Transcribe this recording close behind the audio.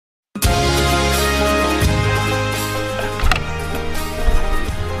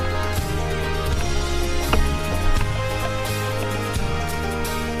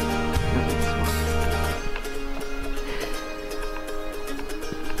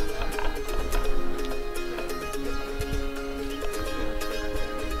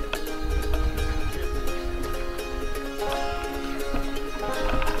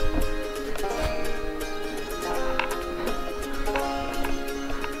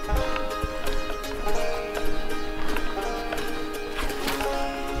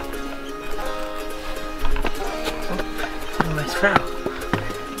fell.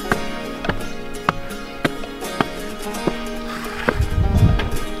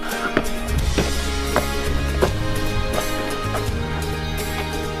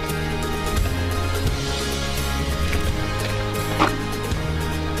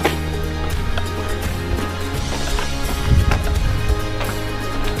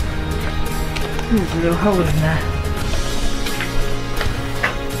 There's a little hole in there.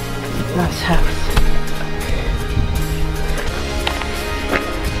 Nice house.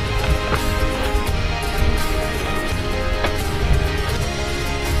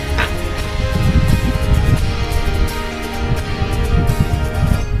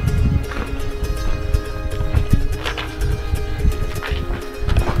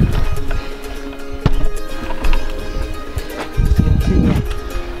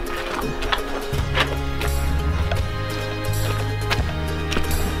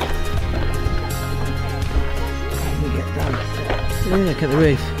 Look at the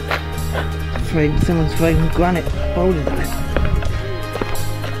roof. Someone's thrown granite boulders on it.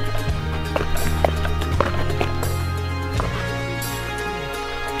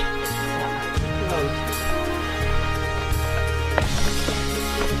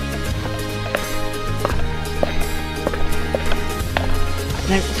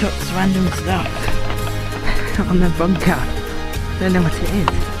 Don't touch random stuff on the bunker. Don't know what it is.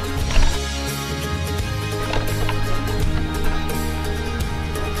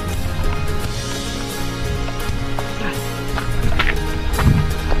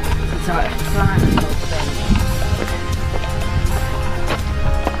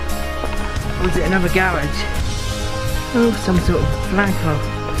 Or is it another garage? Oh, some sort of flagpole.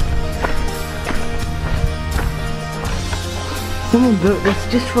 Someone built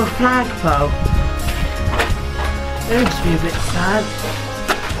this just for a flagpole. They must be a bit sad.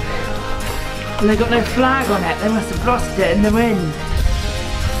 And they got no flag on it. They must have lost it in the wind.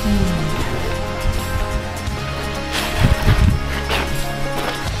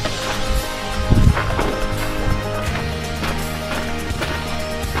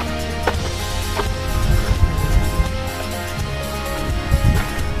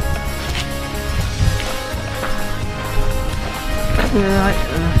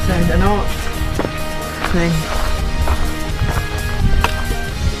 Like an art thing.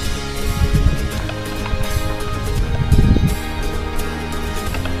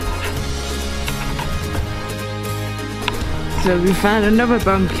 So we found another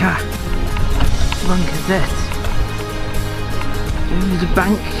bunker. What bunker is this? There's a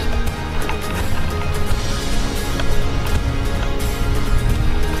bank.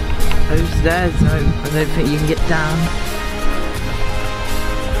 Those stairs, so I don't think you can get down.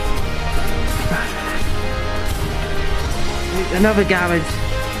 Another garage.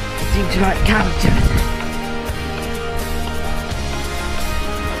 Seem to like characters.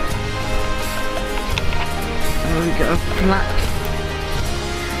 Oh, we got a plaque.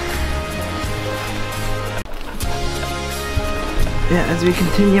 Yeah, as we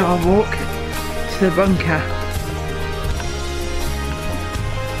continue our walk to the bunker.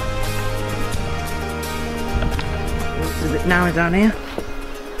 It's a bit narrow down here.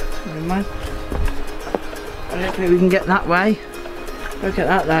 Never mind. I don't think we can get that way. Look at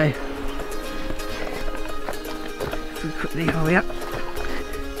that though. If we quickly hurry up.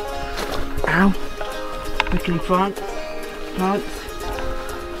 Ow. Quickly plants.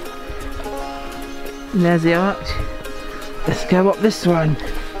 And there's the arch. Let's go up this one.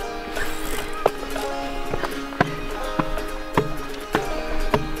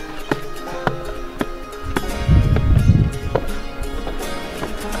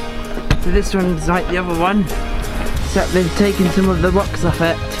 So this one's like the other one, except they've taken some of the rocks off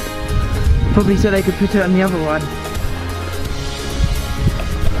it, probably so they could put it on the other one.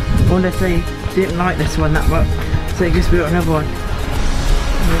 Or unless they didn't like this one that much, so they just built another one.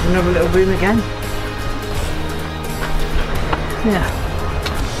 And there's another little room again. Yeah.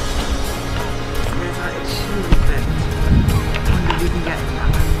 There's like a chimney bit. I wonder if we can get in that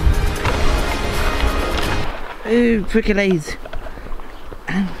one. Ooh, pricklies.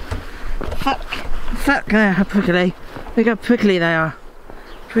 Fuck, how prickly. Look how prickly they are.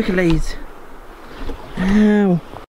 Pricklies. Ow.